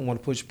 we definitely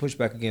want to push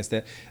back against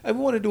that, and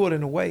we want to do it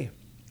in a way,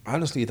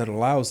 honestly, that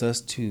allows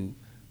us to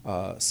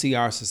see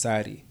our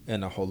society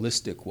in a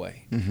holistic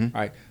way.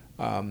 Right.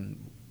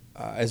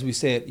 As we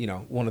said,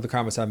 one of the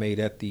comments I made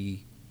at the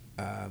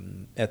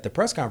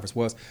press conference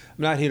was,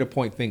 I'm not here to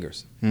point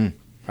fingers.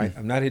 Right.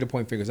 I'm not here to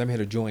point fingers. I'm here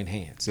to join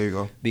hands. There you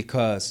go.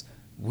 Because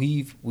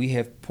we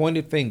have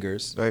pointed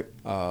fingers Right.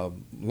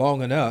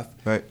 Long enough,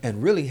 Right.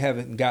 and really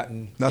haven't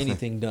gotten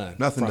anything done.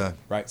 Nothing done.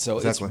 Right. So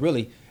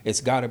Exactly.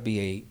 it's got to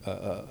be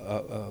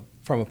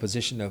from a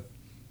position of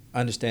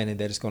understanding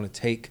that it's going to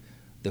take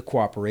the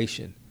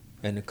cooperation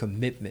and the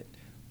commitment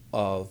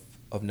of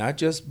not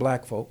just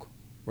black folk,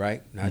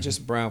 right? Not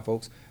just brown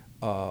folks,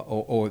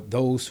 or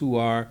those who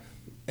are.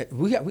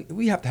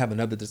 We have to have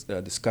another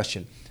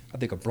discussion. I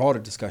think a broader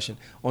discussion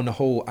on the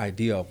whole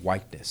idea of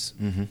whiteness,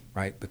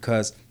 right?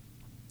 Because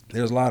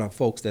there's a lot of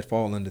folks that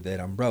fall under that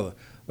umbrella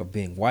of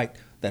being white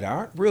that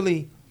aren't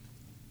really.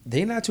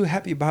 They're not too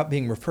happy about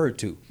being referred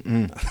to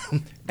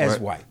as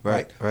white,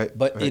 right?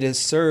 But it has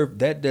served,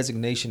 that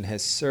designation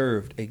has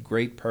served a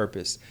great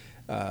purpose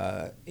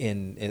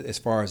in as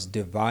far as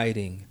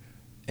dividing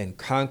and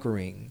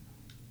conquering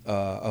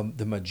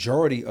the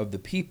majority of the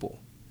people,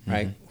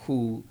 right?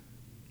 Who,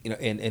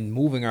 and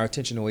moving our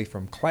attention away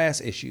from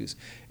class issues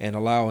and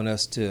allowing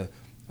us to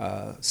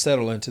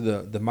settle into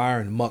the mire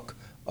and muck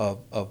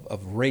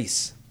of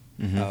race.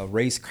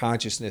 Race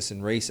consciousness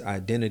and race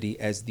identity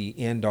as the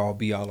end all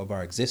be all of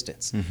our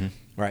existence,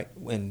 right?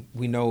 When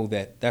we know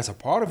that that's a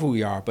part of who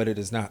we are, but it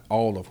is not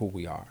all of who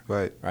we are,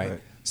 right?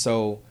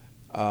 So,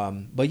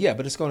 but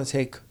it's going to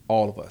take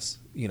all of us,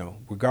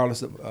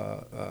 regardless of,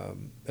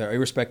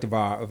 irrespective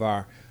of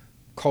our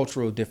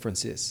cultural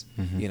differences,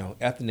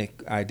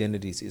 ethnic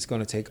identities. It's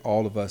going to take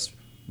all of us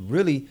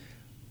really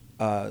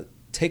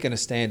taking a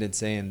stand and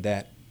saying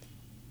that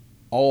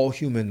all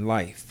human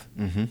life.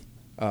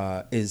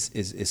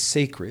 Is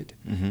sacred,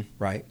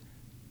 right?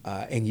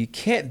 And you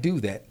can't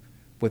do that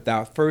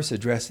without first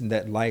addressing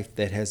that life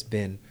that has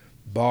been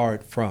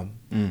barred from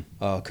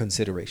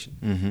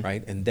consideration,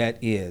 right? And that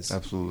is,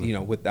 absolutely,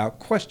 without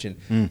question,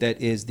 that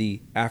is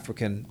the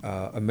African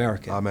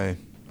American,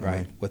 Amen. Right?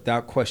 Amen.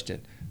 Without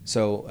question.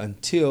 So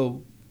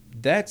until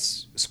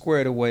that's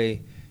squared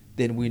away,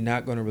 then we're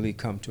not going to really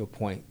come to a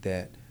point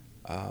that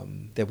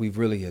that we've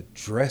really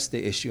addressed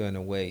the issue in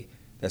a way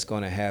that's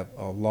going to have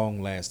a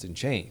long-lasting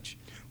change.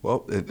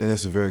 Well, and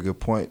that's a very good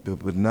point.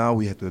 But now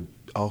we have to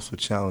also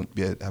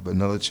have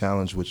another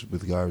challenge, which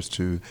with regards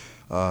to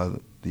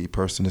the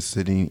person that's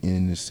sitting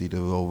in the seat of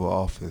the Oval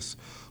Office,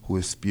 who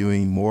is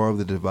spewing more of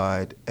the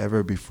divide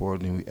ever before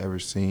than we've ever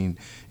seen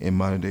in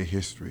modern day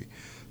history.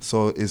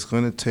 So it's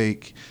going to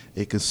take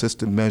a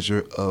consistent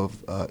measure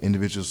of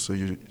individuals. So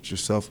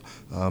yourself,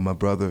 my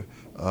brother,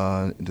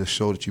 the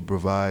show that you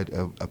provide,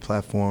 a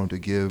platform to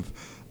give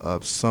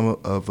some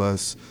of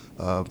us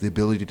the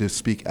ability to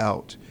speak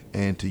out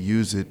and to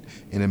use it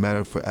in a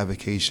matter for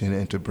avocation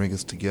and to bring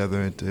us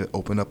together and to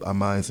open up our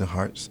minds and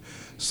hearts.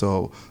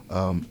 So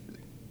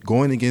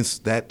going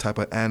against that type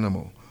of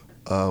animal,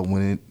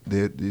 when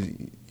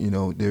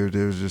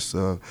there's just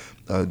a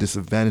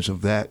disadvantage of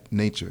that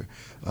nature,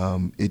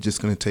 it's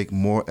just going to take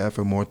more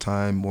effort, more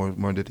time,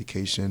 more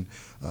dedication,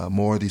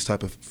 more of these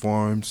type of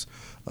forums.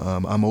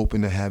 I'm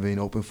open to having an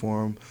open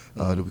forum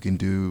that we can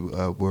do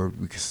where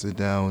we can sit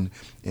down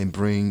and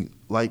bring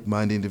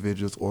like-minded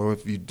individuals, or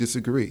if you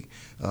disagree,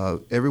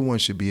 everyone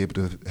should be able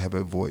to have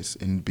a voice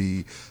and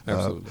be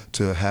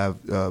to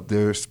have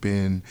their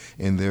spin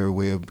and their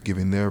way of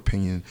giving their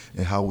opinion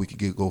and how we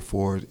could go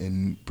forward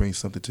and bring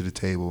something to the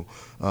table.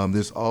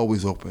 There's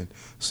always open.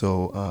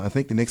 So I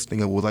think the next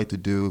thing I would like to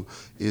do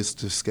is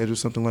to schedule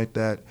something like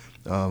that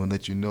and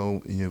let you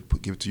know,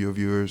 give it to your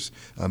viewers.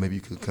 Maybe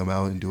you could come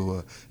out and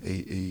do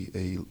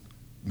a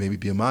maybe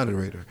be a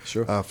moderator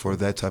for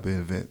that type of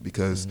event,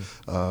 because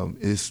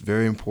it's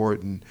very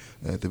important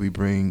that we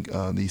bring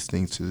these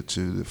things to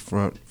the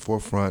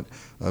forefront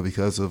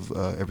because of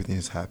everything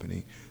that's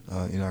happening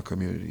in our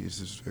community.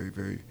 This is very,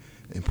 very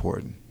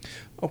important.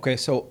 Okay,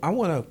 so I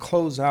want to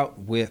close out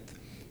with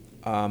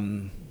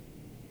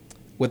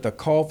a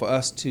call for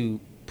us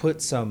to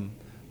put some,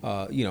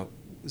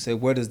 say,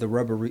 where does the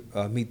rubber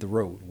meet the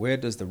road? Where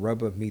does the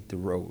rubber meet the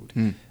road?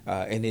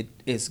 And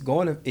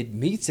it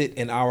meets it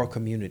in our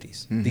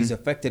communities, these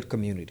affected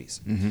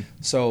communities.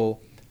 So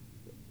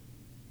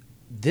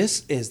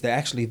this is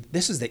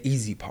the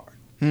easy part,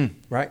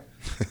 right?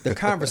 The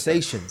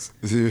conversations,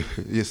 Yes,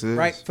 it is.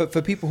 Right?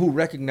 For people who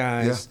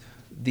recognize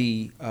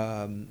the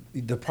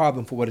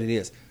problem for what it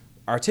is.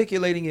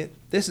 Articulating it,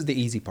 this is the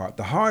easy part.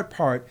 The hard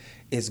part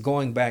is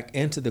going back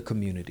into the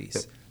communities.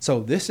 Yep.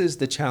 So this is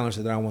the challenge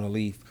that I want to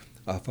leave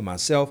for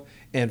myself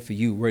and for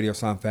you, Radio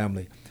Islam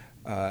family.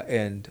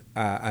 And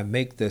I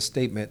make the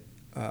statement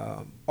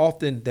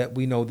often that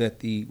we know that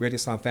the Radio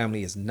Islam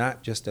family is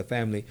not just a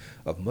family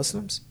of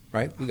Muslims,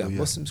 right? We got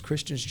Muslims,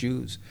 Christians,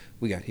 Jews.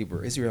 We got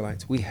Hebrew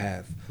Israelites. We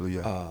have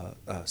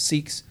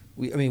Sikhs.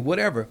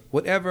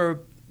 Whatever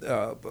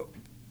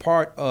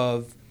part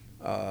of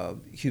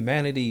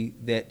humanity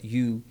that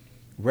you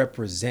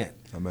represent,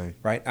 Amen.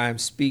 right? I'm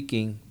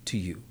speaking to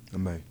you.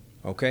 Amen.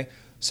 Okay?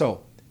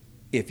 So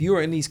if you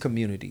are in these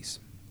communities,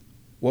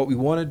 what we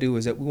want to do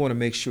is that we want to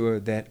make sure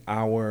that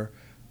our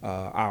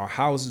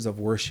houses of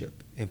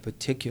worship in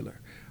particular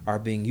are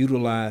being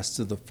utilized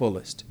to the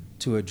fullest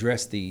to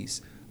address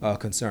these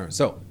concerns.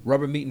 So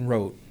Rubber Meeting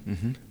Road,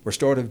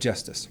 restorative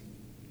justice,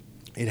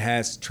 it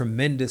has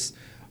tremendous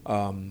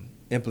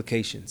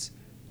implications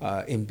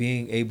in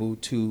being able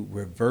to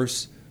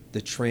reverse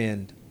the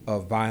trend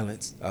of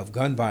violence, of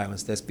gun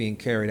violence that's being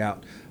carried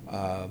out.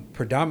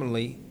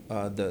 Predominantly,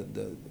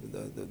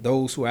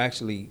 those who are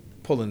actually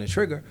pulling the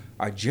trigger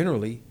are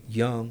generally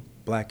young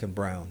black and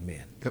brown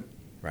men. Yep.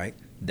 Right?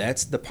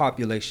 That's the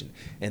population.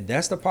 And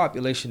that's the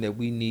population that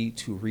we need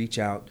to reach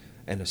out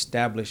and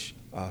establish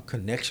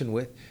connection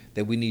with,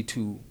 that we need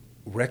to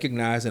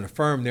recognize and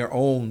affirm their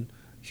own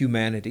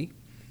humanity.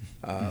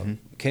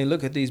 Can't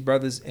look at these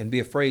brothers and be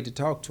afraid to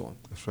talk to them.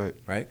 That's right.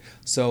 Right?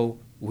 So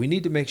we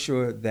need to make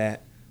sure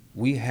that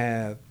we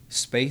have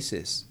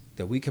spaces,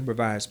 that we can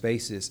provide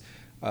spaces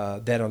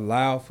that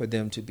allow for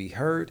them to be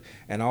heard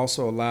and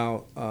also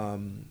allow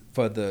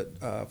for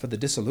the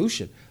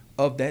dissolution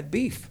of that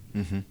beef,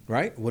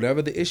 right?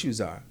 Whatever the issues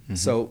are.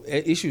 So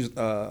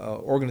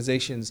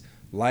organizations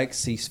like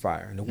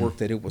Ceasefire and the work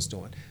that it was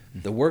doing,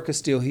 the work is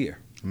still here.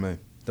 Amen.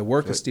 The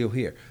work is still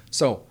here.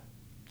 So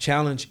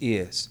challenge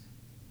is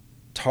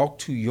talk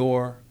to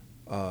your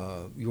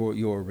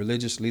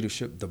religious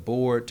leadership, the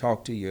board,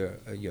 talk to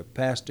your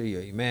pastor,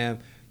 your imam,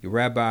 your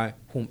rabbi,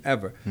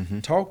 whomever.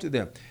 Talk to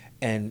them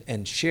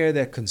and share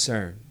that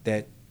concern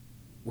that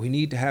we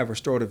need to have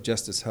restorative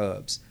justice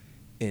hubs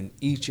in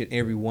each and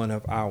every one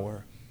of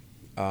our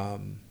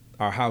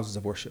houses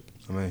of worship.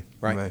 Amen.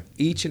 Right? Amen.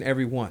 Each and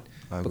every one.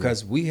 I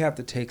Because we have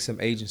to take some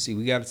agency.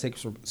 We got to take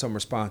some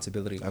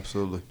responsibility.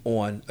 Absolutely.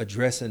 On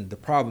addressing the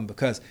problem,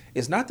 because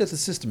it's not that the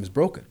system is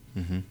broken.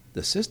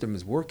 The system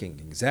is working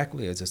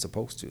exactly as it's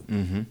supposed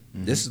to.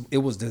 It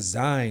was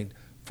designed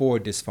for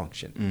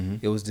dysfunction.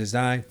 It was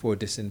designed for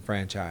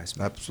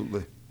disenfranchisement.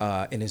 Absolutely.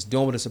 And it's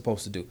doing what it's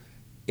supposed to do.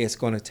 It's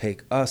going to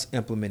take us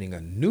implementing a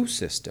new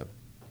system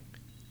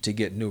to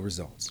get new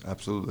results.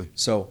 Absolutely.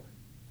 So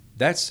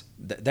that's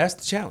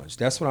the challenge.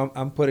 That's what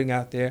I'm putting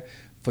out there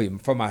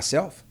for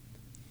myself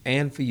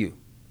and for you.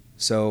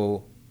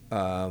 So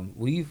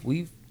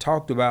we've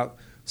talked about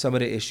some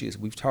of the issues.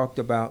 We've talked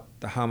about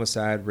the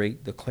homicide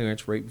rate, the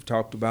clearance rate. We've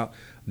talked about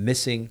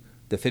missing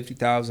the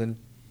 50,000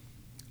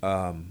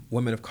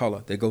 women of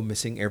color that go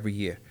missing every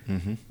year.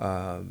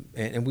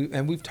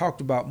 And we've talked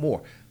about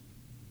more.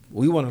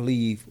 We want to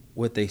leave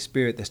with a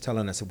spirit that's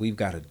telling us that we've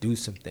got to do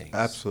some things.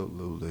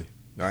 Absolutely.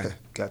 Right?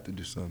 Got to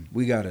do something.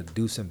 We got to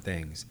do some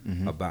things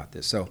about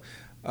this. So,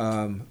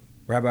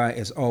 Rabbi,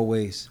 as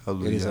always,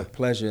 Hallelujah. It is a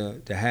pleasure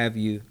to have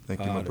you,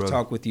 Thank you, my to brother.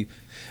 talk with you.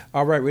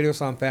 All right, Radio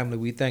Islam family,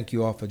 we thank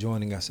you all for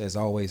joining us. As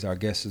always, our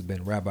guest has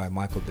been Rabbi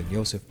Michael Ben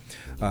Yosef.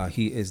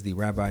 He is the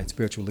Rabbi and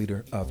spiritual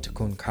leader of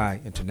Tikkun Kai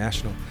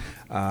International.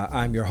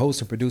 I'm your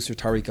host and producer,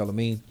 Tariq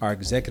El-Amin. Our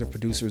executive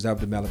producer is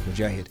Abdul Malik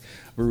Mujahid.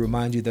 We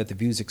remind you that the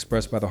views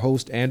expressed by the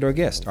host and our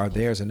guest are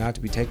theirs and not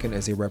to be taken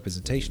as a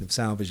representation of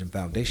Sound Vision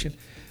Foundation.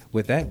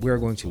 With that, we're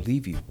going to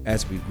leave you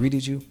as we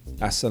greeted you.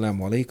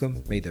 Assalamu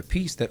alaikum. May the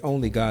peace that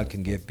only God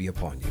can give be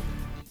upon you.